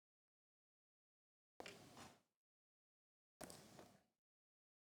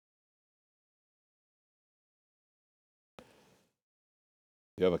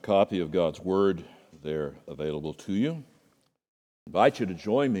You have a copy of God's Word there available to you. I invite you to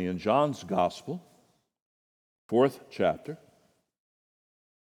join me in John's Gospel, 4th chapter.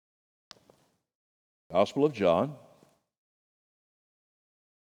 Gospel of John,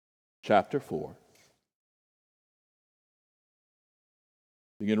 chapter 4.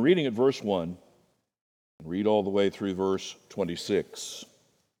 Begin reading at verse 1 and read all the way through verse 26.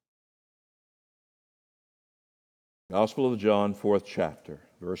 Gospel of John, 4th chapter,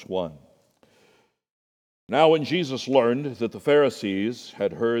 verse 1. Now when Jesus learned that the Pharisees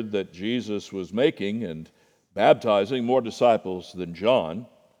had heard that Jesus was making and baptizing more disciples than John,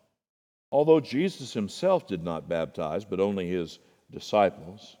 although Jesus himself did not baptize, but only his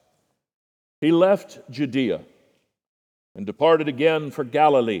disciples, he left Judea and departed again for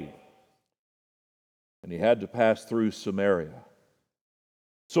Galilee, and he had to pass through Samaria.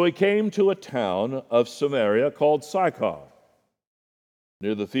 So he came to a town of Samaria called Sychar,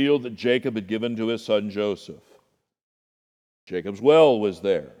 near the field that Jacob had given to his son Joseph. Jacob's well was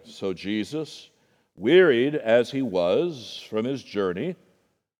there, so Jesus, wearied as he was from his journey,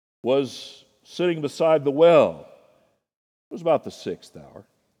 was sitting beside the well. It was about the 6th hour.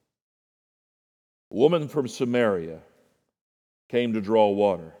 A woman from Samaria came to draw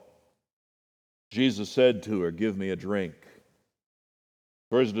water. Jesus said to her, "Give me a drink."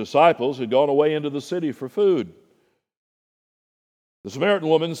 For his disciples had gone away into the city for food. The Samaritan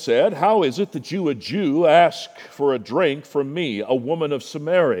woman said, "How is it that you, a Jew, ask for a drink from me, a woman of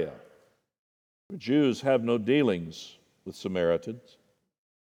Samaria? For Jews have no dealings with Samaritans."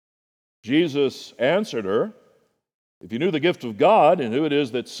 Jesus answered her, "If you knew the gift of God and who it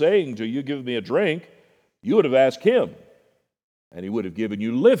is that's saying to you, 'Give me a drink,' you would have asked him, and he would have given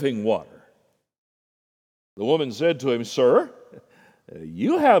you living water." The woman said to him, "Sir,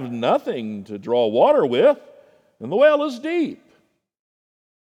 you have nothing to draw water with, and the well is deep.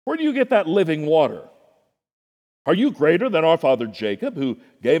 Where do you get that living water? Are you greater than our father Jacob, who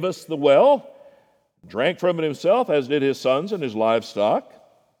gave us the well, drank from it himself, as did his sons and his livestock?"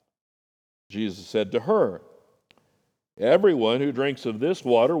 Jesus said to her, "Everyone who drinks of this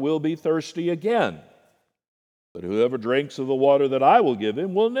water will be thirsty again. But whoever drinks of the water that I will give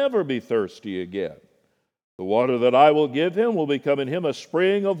him will never be thirsty again. The water that I will give him will become in him a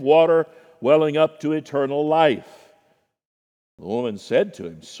spring of water welling up to eternal life." The woman said to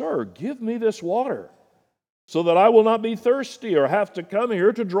him, "Sir, give me this water, so that I will not be thirsty or have to come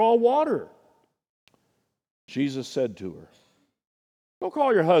here to draw water." Jesus said to her, "Go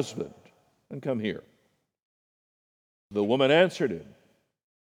call your husband and come here." The woman answered him,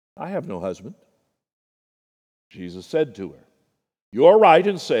 "I have no husband." Jesus said to her, "You are right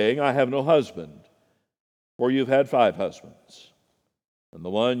in saying, 'I have no husband,' for you've had 5 husbands, and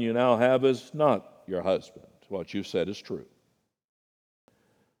the one you now have is not your husband. What you've said is true."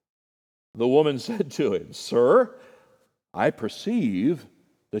 The woman said to him, "Sir, I perceive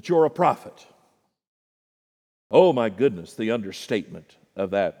that you're a prophet." Oh my goodness, the understatement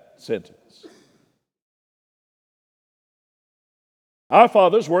of that sentence. "Our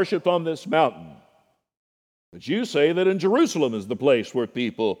fathers worshipped on this mountain, but you say that in Jerusalem is the place where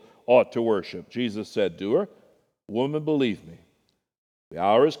people ought to worship." Jesus said to her, "Woman, believe me, the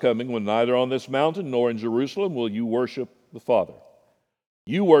hour is coming when neither on this mountain nor in Jerusalem will you worship the Father.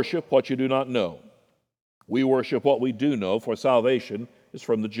 You worship what you do not know. We worship what we do know, for salvation is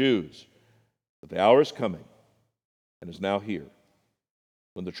from the Jews. But the hour is coming, and is now here,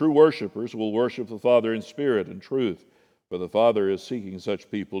 when the true worshipers will worship the Father in spirit and truth, for the Father is seeking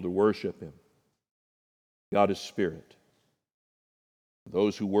such people to worship him. God is spirit.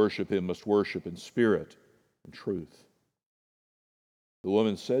 Those who worship him must worship in spirit and truth." The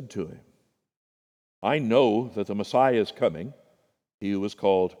woman said to him, "I know that the Messiah is coming, he who is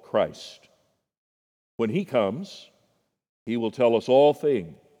called Christ. When he comes, he will tell us all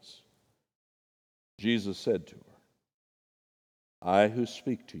things." Jesus said to her, "I who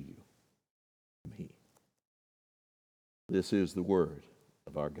speak to you am he." This is the word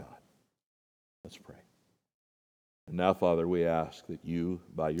of our God. Let's pray. And now, Father, we ask that you,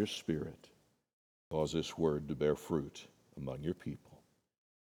 by your Spirit, cause this word to bear fruit among your people.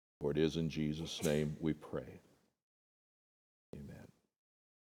 For it is in Jesus' name we pray. Amen.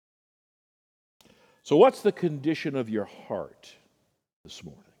 So what's the condition of your heart this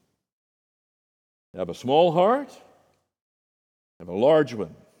morning? You have a small heart? You have a large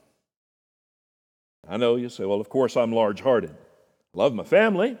one? I know you say, "Well, of course I'm large-hearted. I love my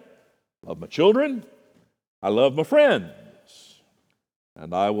family, love my children, I love my friends."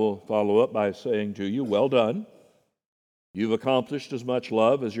 And I will follow up by saying to you, well done. You've accomplished as much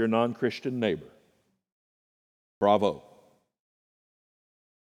love as your non-Christian neighbor. Bravo.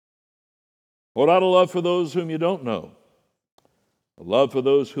 Or not a love for those whom you don't know, a love for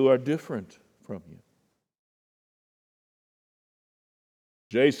those who are different from you.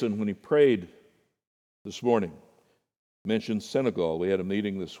 Jason, when he prayed this morning, mentioned Senegal. We had a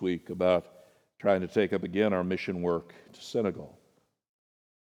meeting this week about trying to take up again our mission work to Senegal.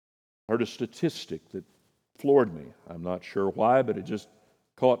 I heard a statistic that floored me. I'm not sure why, but it just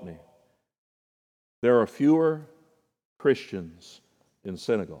caught me. There are fewer Christians in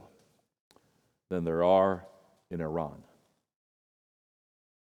Senegal than there are in Iran.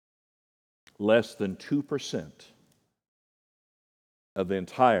 Less than 2% of the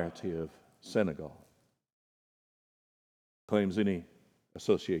entirety of Senegal claims any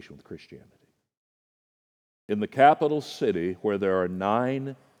association with Christianity. In the capital city, where there are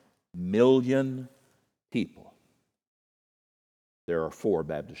 9 million people, there are 4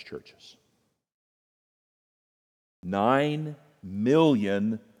 Baptist churches. 9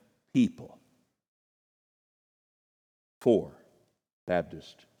 million people. 4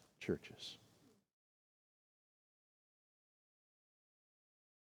 Baptist churches.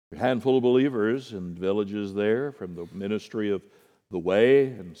 A handful of believers in villages there from the ministry of The Way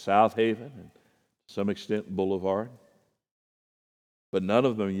and South Haven and to some extent Boulevard. But none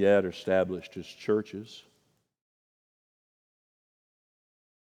of them yet are established as churches.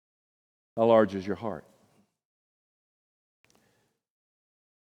 How large is your heart?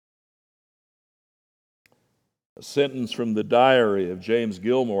 A sentence from the diary of James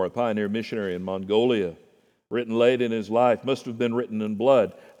Gilmore, a pioneer missionary in Mongolia, written late in his life, must have been written in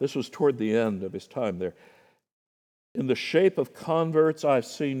blood. This was toward the end of his time there. In the shape of converts, I've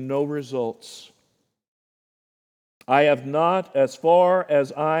seen no results. I have not, as far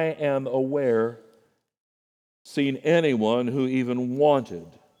as I am aware, seen anyone who even wanted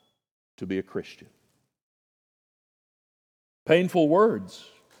to be a Christian. Painful words.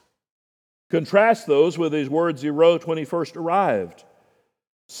 Contrast those with his words he wrote when he first arrived.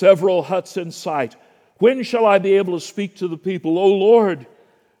 Several huts in sight. When shall I be able to speak to the people? O Lord,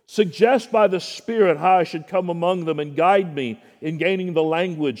 suggest by the Spirit how I should come among them and guide me in gaining the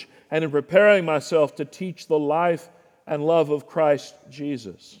language and in preparing myself to teach the life and love of Christ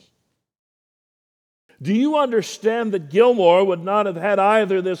Jesus. Do you understand that Gilmore would not have had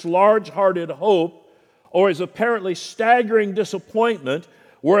either this large-hearted hope or his apparently staggering disappointment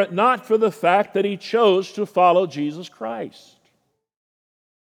were it not for the fact that he chose to follow Jesus Christ?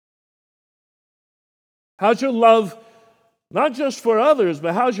 How's your love, not just for others,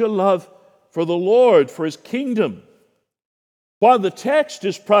 but how's your love for the Lord, for His kingdom? While the text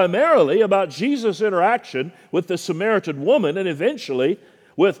is primarily about Jesus' interaction with the Samaritan woman and eventually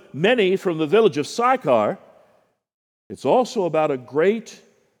with many from the village of Sychar, it's also about a great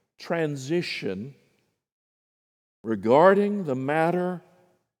transition regarding the matter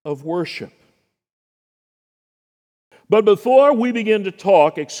of worship. But before we begin to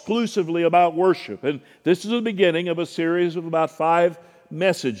talk exclusively about worship, and this is the beginning of a series of about 5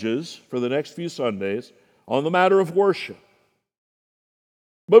 messages for the next few Sundays on the matter of worship.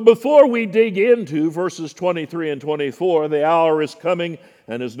 But before we dig into verses 23 and 24, the hour is coming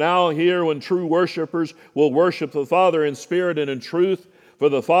and is now here when true worshipers will worship the Father in spirit and in truth, for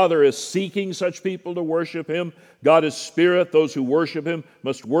the Father is seeking such people to worship Him. God is spirit. Those who worship Him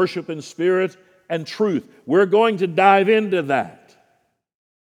must worship in spirit and truth. We're going to dive into that.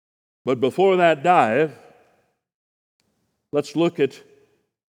 But before that dive, let's look at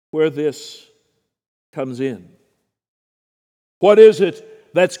where this comes in. What is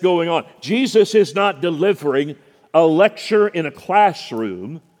it that's going on? Jesus is not delivering a lecture in a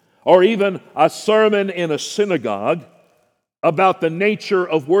classroom or even a sermon in a synagogue about the nature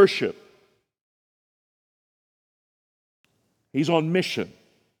of worship. He's on mission.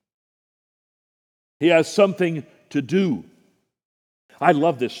 He has something to do. I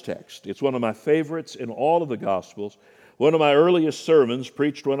love this text. It's one of my favorites in all of the Gospels. One of my earliest sermons,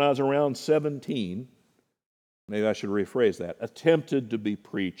 preached when I was around 17, maybe I should rephrase that, attempted to be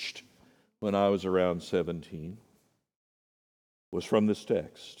preached when I was around 17, was from this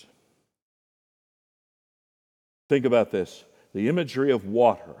text. Think about this. The imagery of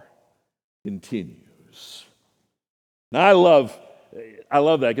water continues. Now I love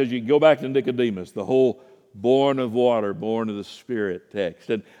that because you can go back to Nicodemus, the whole born of water, born of the Spirit text.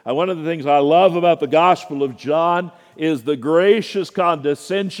 And one of the things I love about the Gospel of John is the gracious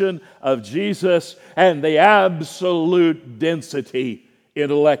condescension of Jesus and the absolute density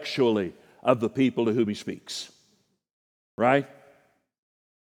intellectually of the people to whom He speaks. Right?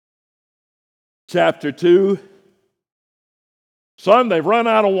 Chapter 2. Son, they've run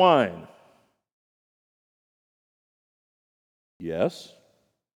out of wine. Yes.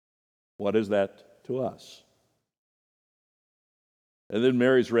 What is that to us? And then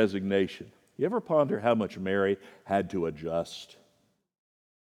Mary's resignation. You ever ponder how much Mary had to adjust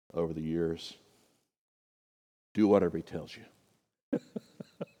over the years? Do whatever he tells you.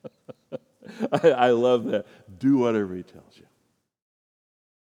 I love that. Do whatever he tells you.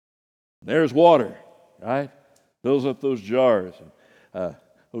 There's water, right? Fills up those jars.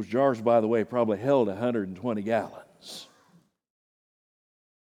 Those jars, by the way, probably held 120 gallons.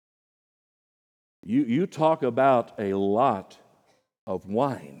 You talk about a lot of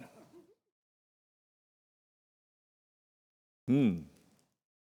wine. And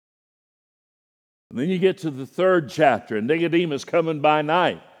then you get to the third chapter, and Nicodemus coming by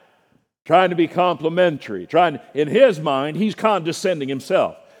night, trying to be complimentary, in his mind, he's condescending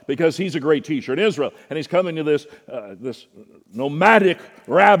himself because he's a great teacher in Israel, and he's coming to this nomadic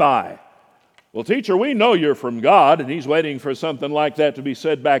rabbi. Well, teacher, we know you're from God, and he's waiting for something like that to be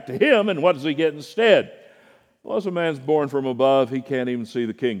said back to him, and what does he get instead? Well, as a man's born from above, he can't even see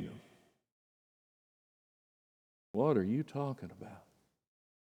the kingdom. What are you talking about?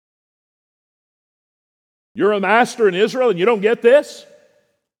 You're a master in Israel and you don't get this?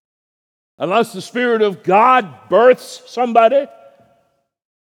 Unless the Spirit of God births somebody,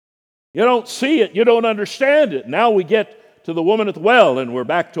 you don't see it, you don't understand it. Now we get to the woman at the well and we're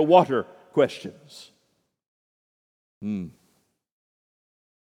back to water questions. Friends,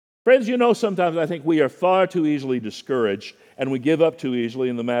 you know, sometimes I think we are far too easily discouraged and we give up too easily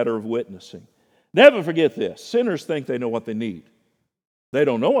in the matter of witnessing. Never forget this. Sinners think they know what they need. They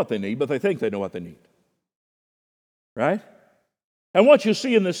don't know what they need, but they think they know what they need. Right? And what you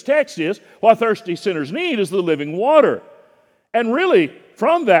see in this text is what thirsty sinners need is the living water. And really,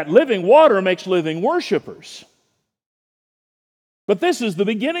 from that, living water makes living worshipers. But this is the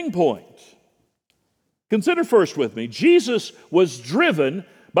beginning point. Consider first with me, Jesus was driven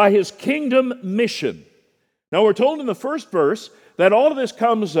by his kingdom mission. Now we're told in the first verse that all of this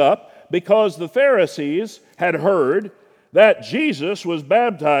comes up because the Pharisees had heard that Jesus was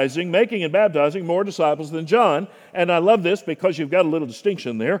making and baptizing more disciples than John. And I love this because you've got a little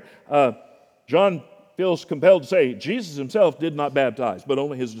distinction there. John feels compelled to say Jesus himself did not baptize, but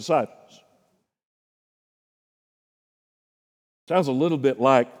only his disciples. Sounds a little bit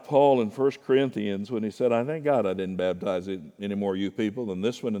like Paul in 1 Corinthians when he said, I thank God I didn't baptize any more of you people than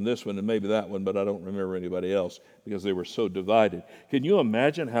this one and maybe that one, but I don't remember anybody else because they were so divided. Can you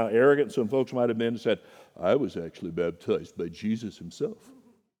imagine how arrogant some folks might have been and said, I was actually baptized by Jesus himself.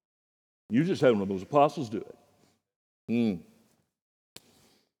 You just had one of those apostles do it.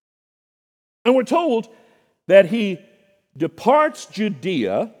 And we're told that he departs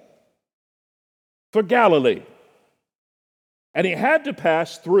Judea for Galilee. And he had to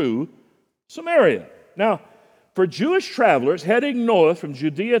pass through Samaria. Now, for Jewish travelers heading north from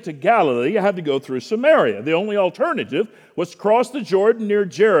Judea to Galilee, you had to go through Samaria. The only alternative was to cross the Jordan near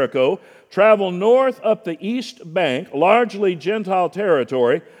Jericho, travel north up the east bank, largely Gentile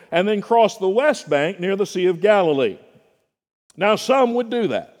territory, and then cross the west bank near the Sea of Galilee. Now, some would do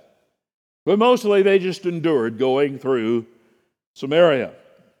that, but mostly they just endured going through Samaria.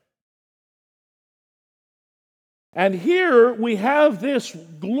 And here we have this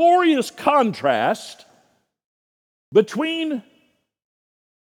glorious contrast between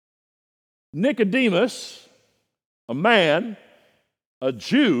Nicodemus, a man, a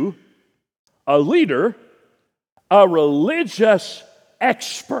Jew, a leader, a religious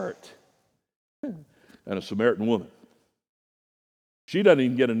expert, and a Samaritan woman. She doesn't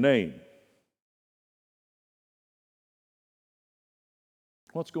even get a name.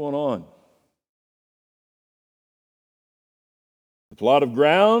 What's going on? A plot of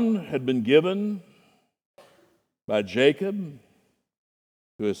ground had been given by Jacob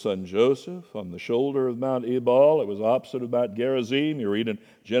to his son Joseph on the shoulder of Mount Ebal. It was opposite of Mount Gerizim. You read in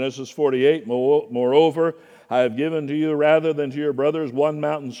Genesis 48, moreover, I have given to you rather than to your brothers one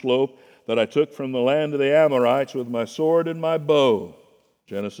mountain slope that I took from the land of the Amorites with my sword and my bow.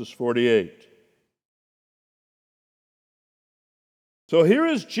 Genesis 48. So here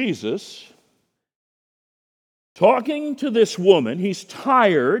is Jesus talking to this woman. He's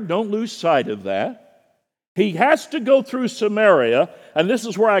tired. Don't lose sight of that. He has to go through Samaria, and this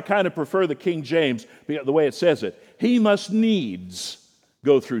is where I kind of prefer the King James, the way it says it. He must needs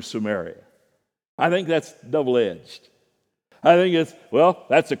go through Samaria. I think that's double-edged. I think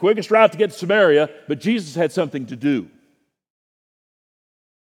that's the quickest route to get to Samaria, but Jesus had something to do.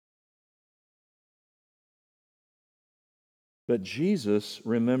 But Jesus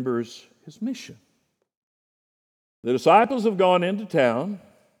remembers his mission. The disciples have gone into town,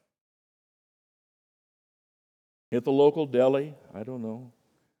 hit the local deli, I don't know,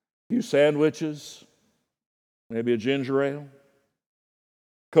 few sandwiches, maybe a ginger ale.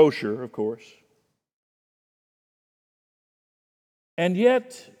 Kosher, of course. And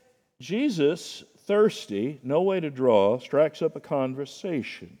yet, Jesus, thirsty, no way to draw, strikes up a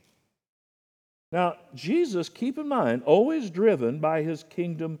conversation. Now, Jesus, keep in mind, always driven by his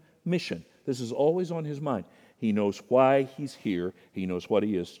kingdom mission. This is always on his mind. He knows why he's here. He knows what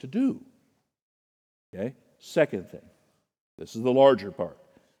he is to do. Okay? Second thing. This is the larger part.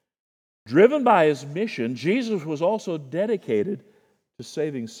 Driven by his mission, Jesus was also dedicated to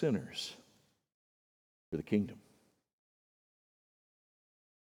saving sinners for the kingdom.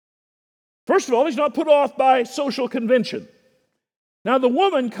 First of all, he's not put off by social convention. Now, the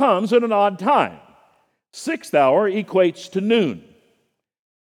woman comes at an odd time. 6th hour equates to noon.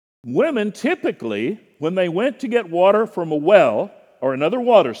 Women typically, when they went to get water from a well or another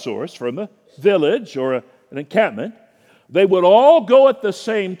water source from a village or an encampment, they would all go at the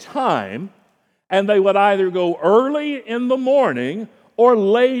same time, and they would either go early in the morning or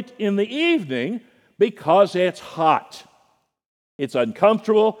late in the evening because it's hot. It's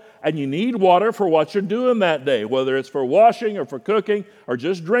uncomfortable, and you need water for what you're doing that day, whether it's for washing or for cooking or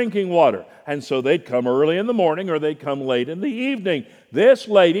just drinking water. And so they'd come early in the morning or they'd come late in the evening. This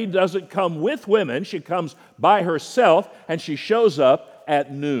lady doesn't come with women. She comes by herself, and she shows up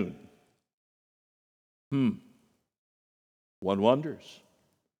at noon. One wonders.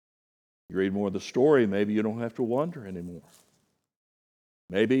 You read more of the story, maybe you don't have to wonder anymore.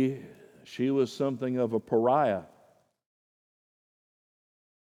 Maybe she was something of a pariah.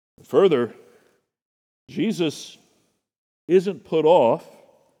 Further, Jesus isn't put off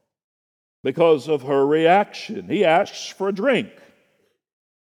because of her reaction. He asks for a drink.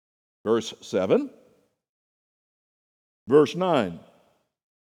 Verse 7. Verse 9.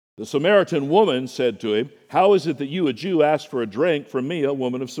 The Samaritan woman said to him, "How is it that you, a Jew, ask for a drink from me, a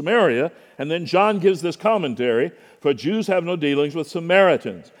woman of Samaria?" And then John gives this commentary, "For Jews have no dealings with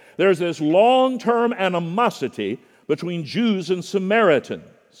Samaritans." There's this long-term animosity between Jews and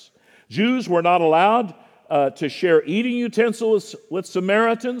Samaritans. Jews were not allowed to share eating utensils with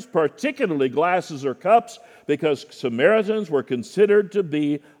Samaritans, particularly glasses or cups, because Samaritans were considered to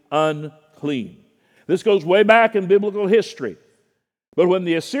be unclean. This goes way back in biblical history. But when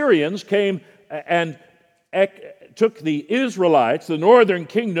the Assyrians came and took the Israelites, the northern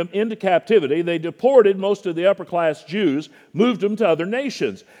kingdom, into captivity, they deported most of the upper-class Jews, moved them to other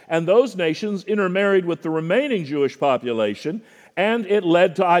nations. And those nations intermarried with the remaining Jewish population, and it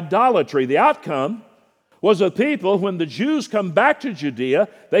led to idolatry. The outcome was a people, when the Jews come back to Judea,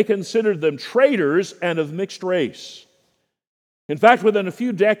 they considered them traitors and of mixed race. In fact, within a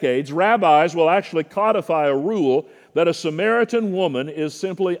few decades, rabbis will actually codify a rule that a Samaritan woman is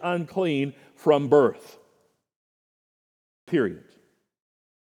simply unclean from birth. Period.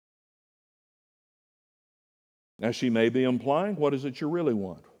 Now, she may be implying, what is it you really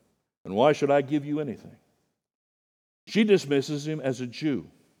want? And why should I give you anything? She dismisses him as a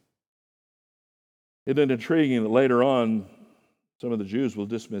Jew. Isn't it intriguing that later on, some of the Jews will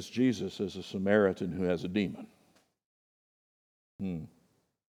dismiss Jesus as a Samaritan who has a demon?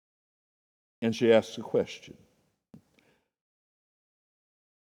 And she asks a question.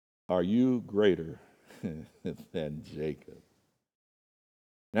 Are you greater than Jacob?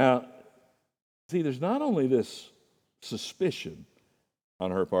 Now, see, there's not only this suspicion on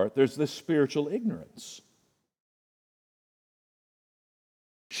her part, there's this spiritual ignorance.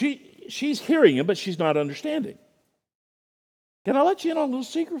 She's hearing him, but she's not understanding. Can I let you in on a little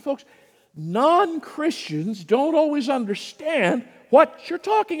secret, folks? Non-Christians don't always understand what you're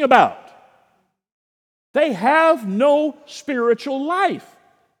talking about. They have no spiritual life.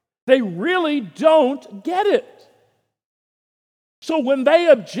 They really don't get it. So when they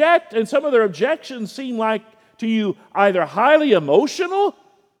object, and some of their objections seem like to you either highly emotional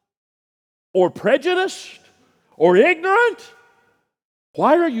or prejudiced or ignorant,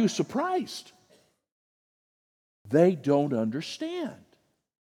 why are you surprised? They don't understand.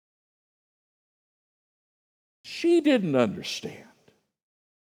 She didn't understand.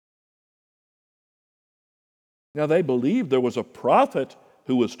 Now, they believed there was a prophet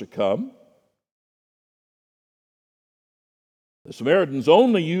who was to come. The Samaritans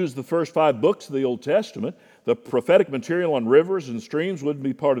only used the first 5 books of the Old Testament. The prophetic material on rivers and streams wouldn't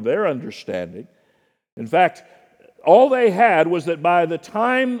be part of their understanding. In fact, all they had was that by the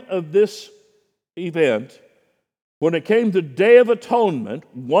time of this event, when it came to Day of Atonement,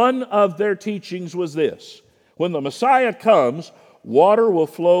 one of their teachings was this: when the Messiah comes, water will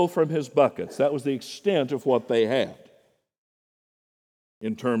flow from his buckets. That was the extent of what they had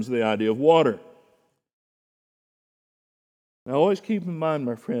in terms of the idea of water. Now, always keep in mind,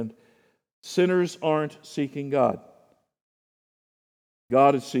 my friend, Sinners aren't seeking God.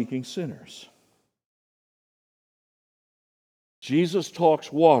 God is seeking sinners. Jesus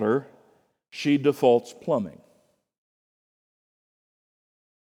talks water, she defaults plumbing.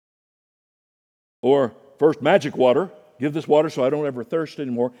 Or first, magic water. Give this water so I don't ever thirst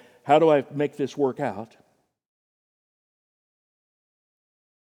anymore. How do I make this work out?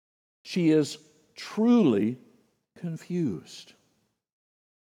 She is truly confused.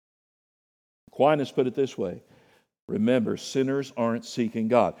 Aquinas put it this way. Remember, sinners aren't seeking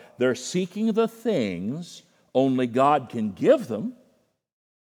God. They're seeking the things only God can give them.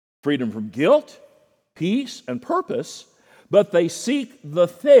 Freedom from guilt, peace, and purpose. But they seek the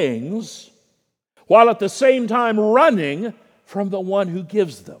things while at the same time running from the one who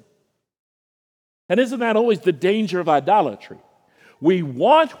gives them. And isn't that always the danger of idolatry? We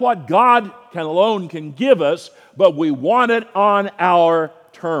want what God alone can give us, but we want it on our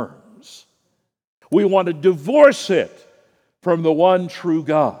terms. We want to divorce it from the one true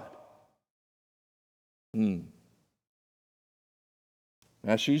God. Now,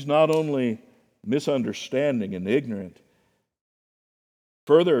 she's not only misunderstanding and ignorant.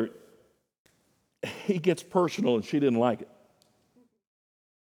 Further, he gets personal and she didn't like it.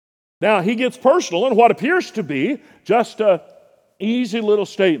 Now, he gets personal in what appears to be just an easy little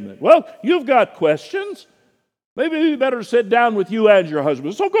statement. Well, you've got questions. Maybe it'd be better to sit down with you and your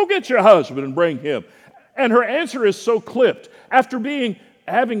husband. So go get your husband and bring him. And her answer is so clipped. After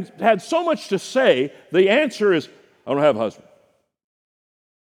having had so much to say, the answer is, I don't have a husband.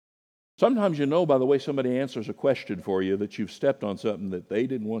 Sometimes you know by the way somebody answers a question for you that you've stepped on something that they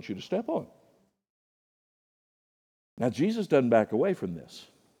didn't want you to step on. Now, Jesus doesn't back away from this.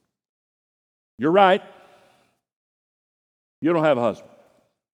 You're right. You don't have a husband.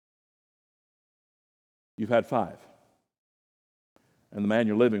 You've had 5. And the man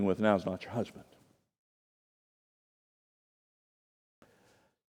you're living with now is not your husband.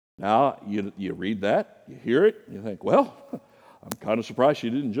 Now, you read that, you hear it, you think, well, I'm kind of surprised she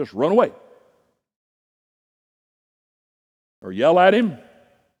didn't just run away. Or yell at him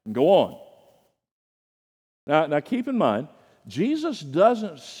and go on. Now keep in mind, Jesus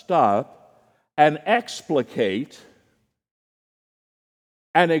doesn't stop and explicate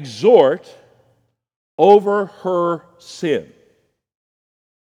and exhort over her sin.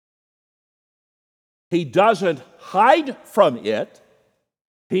 He doesn't hide from it.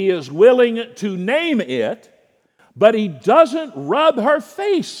 He is willing to name it, but he doesn't rub her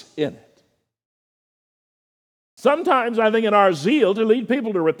face in it. Sometimes I think in our zeal to lead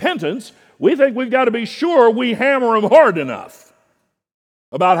people to repentance, we think we've got to be sure we hammer them hard enough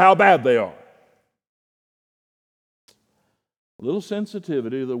about how bad they are. A little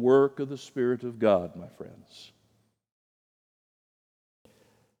sensitivity to the work of the Spirit of God, my friends.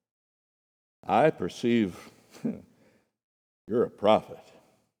 I perceive you're a prophet.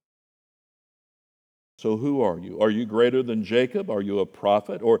 So who are you? Are you greater than Jacob? Are you a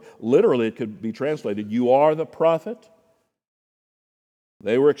prophet? Or literally it could be translated, you are the prophet.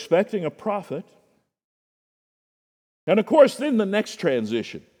 They were expecting a prophet. And of course, then the next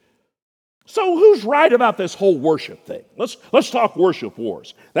transition. So who's right about this whole worship thing? Let's talk worship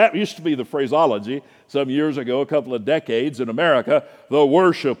wars. That used to be the phraseology some years ago, a couple of decades in America, the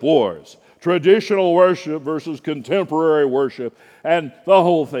worship wars. Traditional worship versus contemporary worship. And the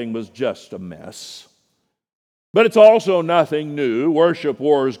whole thing was just a mess. But it's also nothing new. Worship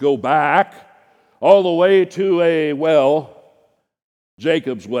wars go back all the way to a well,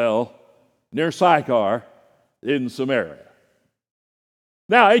 Jacob's well, near Sychar in Samaria.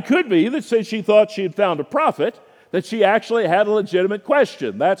 Now, it could be that since she thought she had found a prophet, that she actually had a legitimate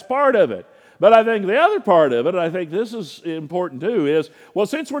question. That's part of it. But I think the other part of it, and I think this is important too, is, well,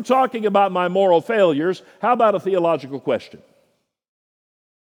 since we're talking about my moral failures, how about a theological question?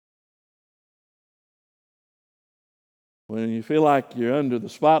 When you feel like you're under the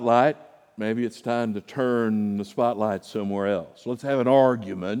spotlight, maybe it's time to turn the spotlight somewhere else. Let's have an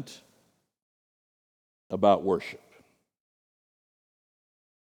argument about worship.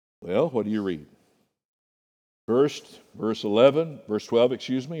 Well, what do you read? Verse 12,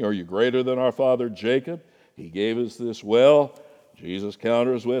 are you greater than our father Jacob? He gave us this well. Jesus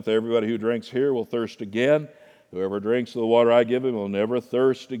counters with, everybody who drinks here will thirst again. Whoever drinks the water I give him will never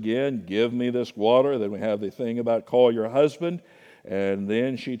thirst again. Give me this water. Then we have the thing about call your husband. And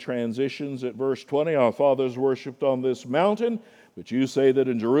then she transitions at verse 20. Our fathers worshipped on this mountain, but you say that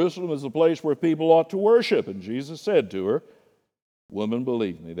in Jerusalem is the place where people ought to worship. And Jesus said to her, Woman,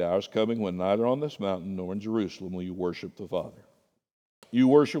 believe me, the hour is coming when neither on this mountain nor in Jerusalem will you worship the Father. You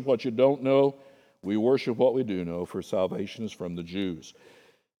worship what you don't know. We worship what we do know, for salvation is from the Jews.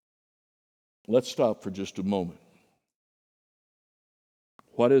 Let's stop for just a moment.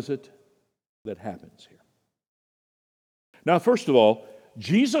 What is it that happens here? Now, first of all,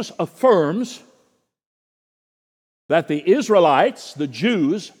 Jesus affirms that the Israelites, the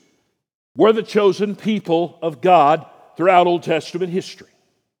Jews, were the chosen people of God throughout Old Testament history.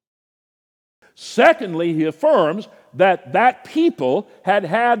 Secondly, he affirms that that people had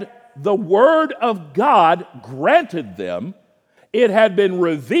had the Word of God granted them. It had been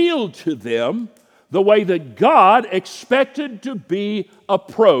revealed to them the way that God expected to be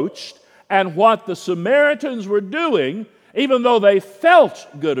approached, and what the Samaritans were doing, even though they felt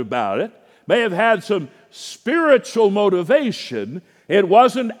good about it, may have had some spiritual motivation, it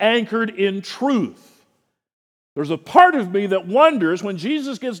wasn't anchored in truth. There's a part of me that wonders when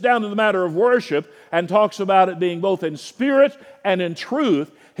Jesus gets down to the matter of worship and talks about it being both in spirit and in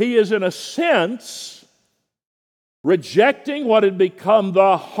truth, he is in a sense rejecting what had become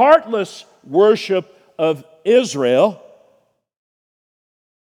the heartless worship of Israel,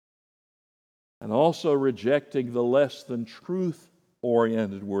 and also rejecting the less than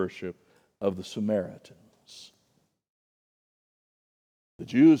truth-oriented worship of the Samaritans. The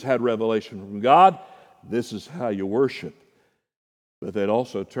Jews had revelation from God. This is how you worship. But they'd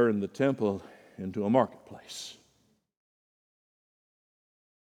also turned the temple into a marketplace.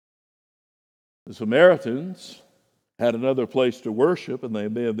 The Samaritans had another place to worship, and they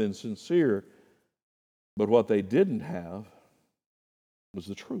may have been sincere, but what they didn't have was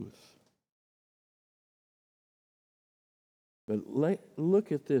the truth. But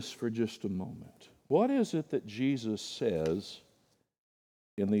look at this for just a moment. What is it that Jesus says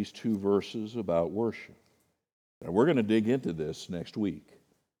in these two verses about worship? Now, we're going to dig into this next week.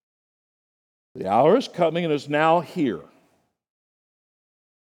 The hour is coming and is now here.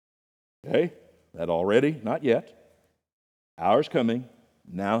 Okay? That already? Not yet. Hour's coming,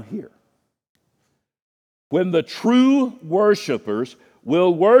 now here. When the true worshipers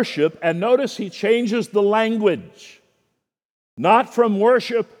will worship, and notice he changes the language. Not from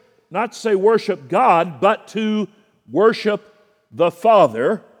worship, not to say worship God, but to worship the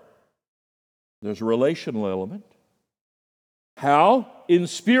Father. There's a relational element. How? In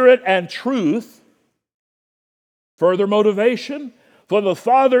spirit and truth. Further motivation. For the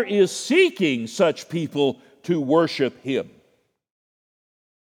Father is seeking such people to worship Him.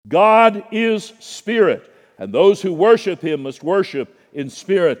 God is spirit, and those who worship Him must worship in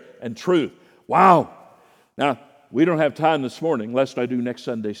spirit and truth. Wow! Now, we don't have time this morning, lest I do next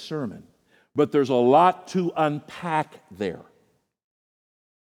Sunday's sermon, but there's a lot to unpack there.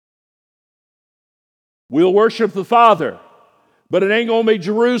 We'll worship the Father, but it ain't going to be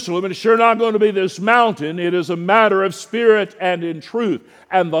Jerusalem, and it's sure not going to be this mountain. It is a matter of spirit and in truth.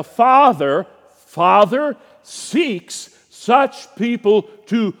 And the Father seeks such people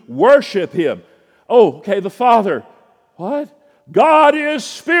to worship Him. Oh, okay, the Father. What? God is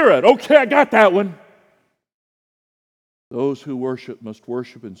spirit. Okay, I got that one. Those who worship must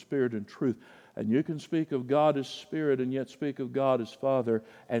worship in spirit and truth. And you can speak of God as spirit and yet speak of God as Father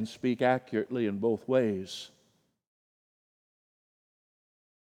and speak accurately in both ways.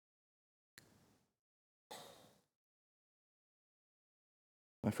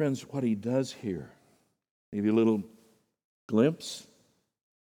 My friends, what he does here, maybe a little glimpse.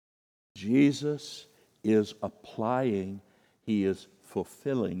 Jesus is applying, he is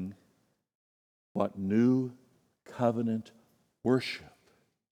fulfilling what new covenant worship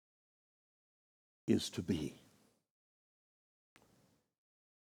is to be.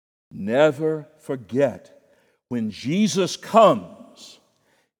 Never forget, when Jesus comes,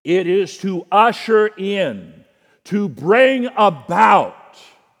 it is to usher in, to bring about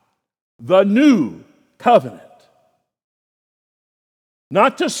the new covenant.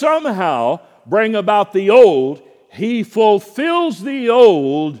 Not to somehow bring about the old. He fulfills the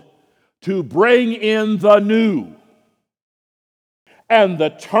old to bring in the new. And the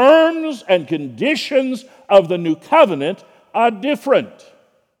terms and conditions of the new covenant are different.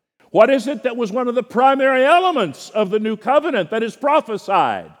 What is it that was one of the primary elements of the new covenant that is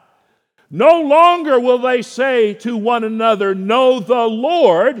prophesied? No longer will they say to one another, "Know the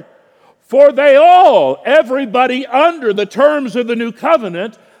Lord," for they all, everybody under the terms of the new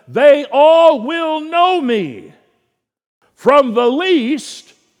covenant, they all will know me. From the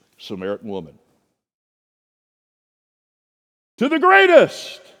least, Samaritan woman, to the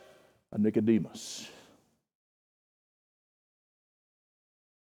greatest, a Nicodemus.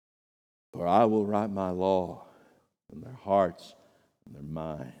 For I will write my law in their hearts and their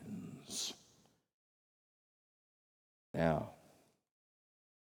minds. Now,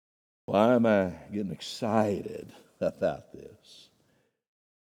 why am I getting excited about this?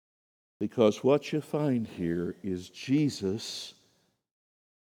 Because what you find here is Jesus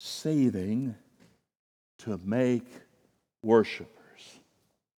saving to make worshipers.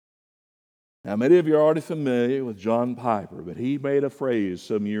 Now, many of you are already familiar with John Piper, but he made a phrase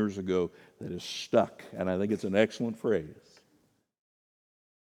some years ago that is stuck, and I think it's an excellent phrase.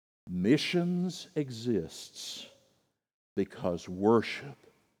 Missions exists because worship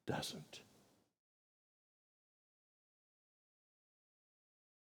doesn't.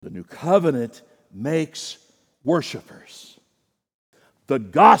 The new covenant makes worshipers. The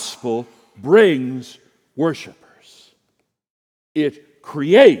gospel brings worshipers. It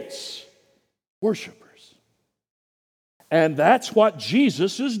creates worshipers. And that's what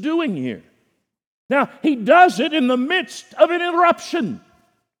Jesus is doing here. Now, he does it in the midst of an interruption.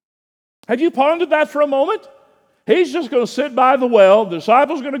 Have you pondered that for a moment? He's just going to sit by the well. The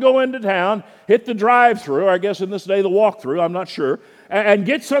disciples are going to go into town, hit the drive-thru, or I guess in this day the walk-through, I'm not sure, and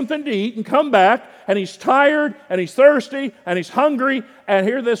get something to eat and come back, and he's tired, and he's thirsty, and he's hungry, and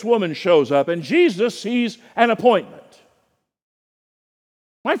here this woman shows up, and Jesus sees an appointment.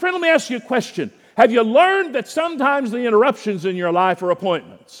 My friend, let me ask you a question. Have you learned that sometimes the interruptions in your life are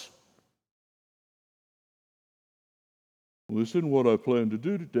appointments? Listen, what I plan to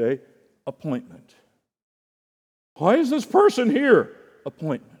do today, appointment. Why is this person here?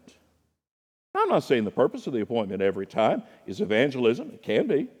 Appointment. I'm not saying the purpose of the appointment every time is evangelism. It can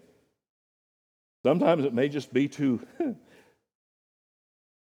be. Sometimes it may just be to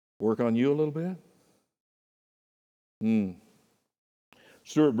work on you a little bit.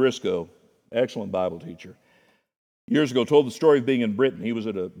 Stuart Briscoe, excellent Bible teacher, years ago told the story of being in Britain. He was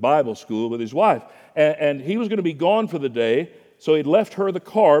at a Bible school with his wife, and he was going to be gone for the day, so he'd left her the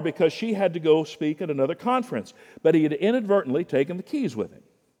car because she had to go speak at another conference. But he had inadvertently taken the keys with him.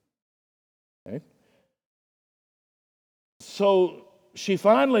 Okay? So she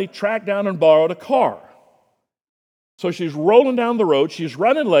finally tracked down and borrowed a car. So she's rolling down the road, she's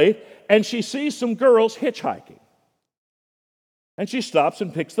running late, and she sees some girls hitchhiking. And she stops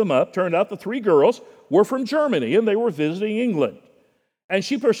and picks them up. Turned out the three girls were from Germany, and they were visiting England. And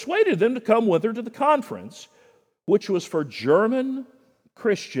she persuaded them to come with her to the conference, which was for German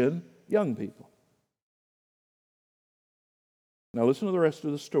Christian young people. Now listen to the rest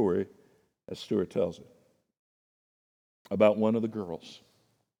of the story as Stuart tells it about one of the girls.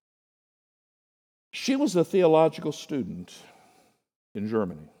 She was a theological student in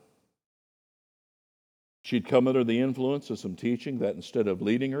Germany. She'd come under the influence of some teaching that, instead of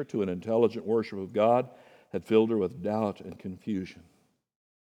leading her to an intelligent worship of God, had filled her with doubt and confusion.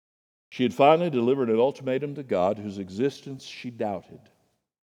 She had finally delivered an ultimatum to God, whose existence she doubted.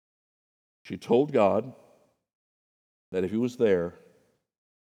 She told God that if he was there,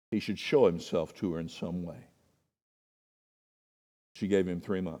 he should show himself to her in some way. She gave him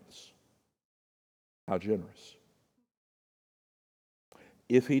 3 months. How generous.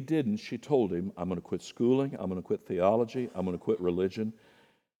 If he didn't, she told him, I'm going to quit schooling, I'm going to quit theology, I'm going to quit religion,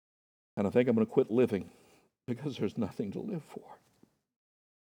 and I think I'm going to quit living because there's nothing to live for.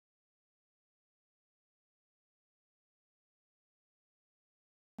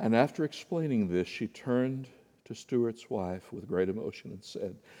 And after explaining this, she turned to Stuart's wife with great emotion and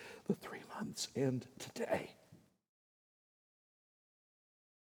said, the 3 months end today.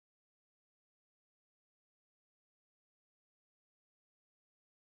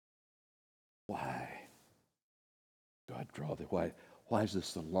 Why do I draw the why is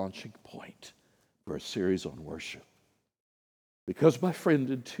this the launching point for a series on worship? Because, my friend,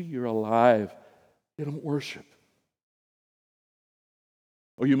 until you're alive, you don't worship.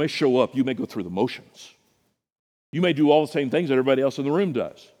 Or you may show up, you may go through the motions. You may do all the same things that everybody else in the room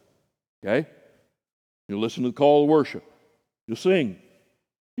does. Okay? You'll listen to the call to worship. You'll sing.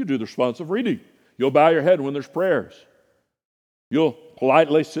 You do the responsive reading. You'll bow your head when there's prayers. You'll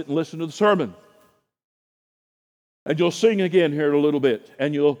politely sit and listen to the sermon. And you'll sing again here in a little bit.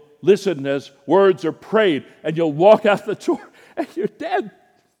 And you'll listen as words are prayed. And you'll walk out the door and you're dead.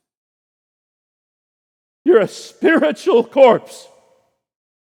 You're a spiritual corpse.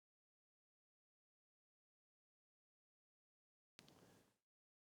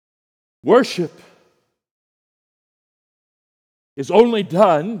 Worship is only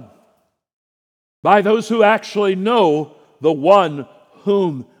done by those who actually know the one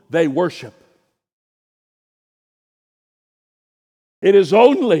whom they worship. It is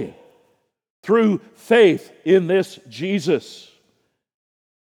only through faith in this Jesus.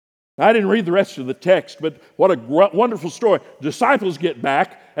 I didn't read the rest of the text, but what a wonderful story. Disciples get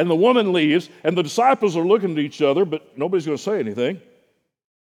back, and the woman leaves, and the disciples are looking at each other, but nobody's going to say anything.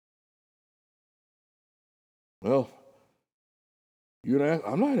 Well,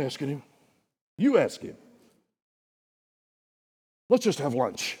 I'm not asking him. You ask him. Let's just have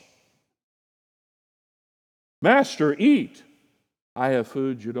lunch. Master, eat. I have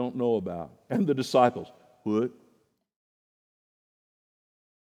food you don't know about. And the disciples, what?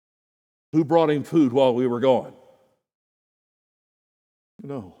 Who brought him food while we were gone?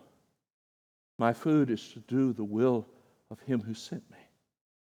 No. My food is to do the will of him who sent me.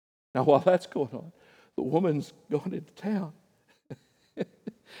 Now, while that's going on, the woman's going into town.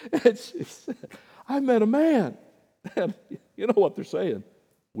 And she said, I met a man. And you know what they're saying?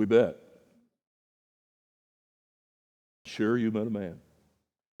 We bet. Sure, you met a man.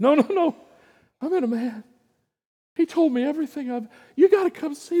 No. I met a man. He told me everything. You got to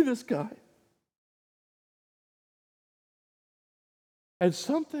come see this guy. And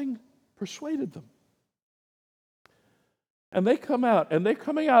something persuaded them. And they come out, and they're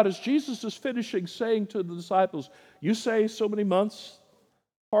coming out as Jesus is finishing saying to the disciples, you say so many months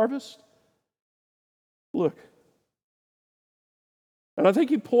harvest? Look. And I think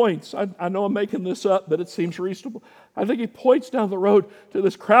he points, I know I'm making this up, but it seems reasonable. I think he points down the road to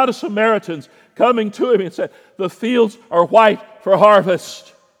this crowd of Samaritans coming to him and said, the fields are white for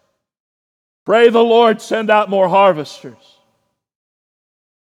harvest. Pray the Lord send out more harvesters.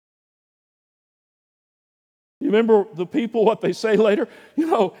 You remember the people, what they say later?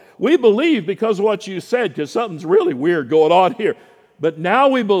 We believe because of what you said, because something's really weird going on here. But now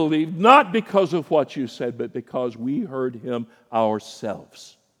we believe not because of what you said, but because we heard him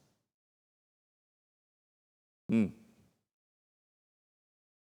ourselves. Friend,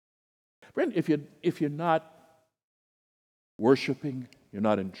 if you're not worshiping, you're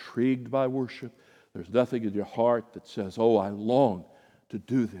not intrigued by worship, there's nothing in your heart that says, oh, I long to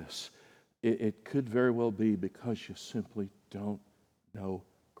do this. It could very well be because you simply don't know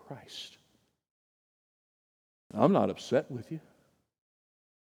Christ. I'm not upset with you.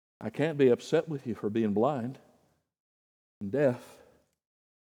 I can't be upset with you for being blind and deaf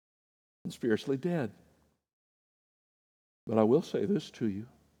and spiritually dead. But I will say this to you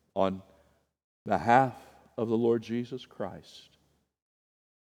on behalf of the Lord Jesus Christ.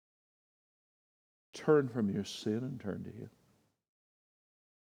 Turn from your sin and turn to him.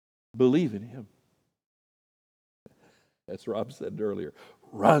 Believe in him. As Rob said earlier,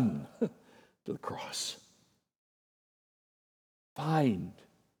 run to the cross. Find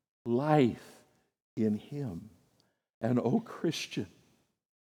life in him. And Christian,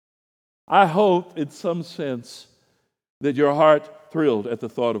 I hope in some sense that your heart thrilled at the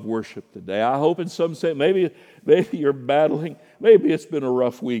thought of worship today. I hope in some sense, maybe you're battling, maybe it's been a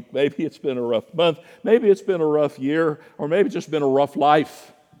rough week, maybe it's been a rough month, maybe it's been a rough year, or maybe it's just been a rough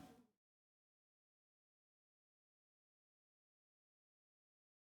life.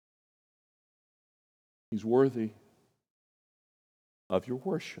 He's worthy of your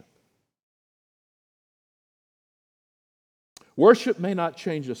worship. Worship may not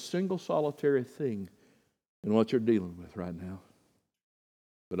change a single solitary thing in what you're dealing with right now.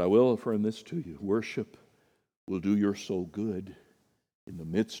 But I will affirm this to you. Worship will do your soul good in the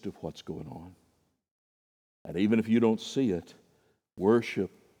midst of what's going on. And even if you don't see it,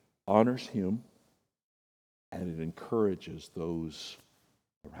 worship honors him and it encourages those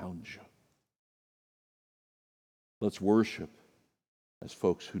around you. Let's worship as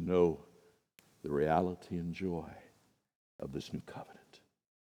folks who know the reality and joy of this new covenant.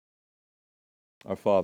 Our Father,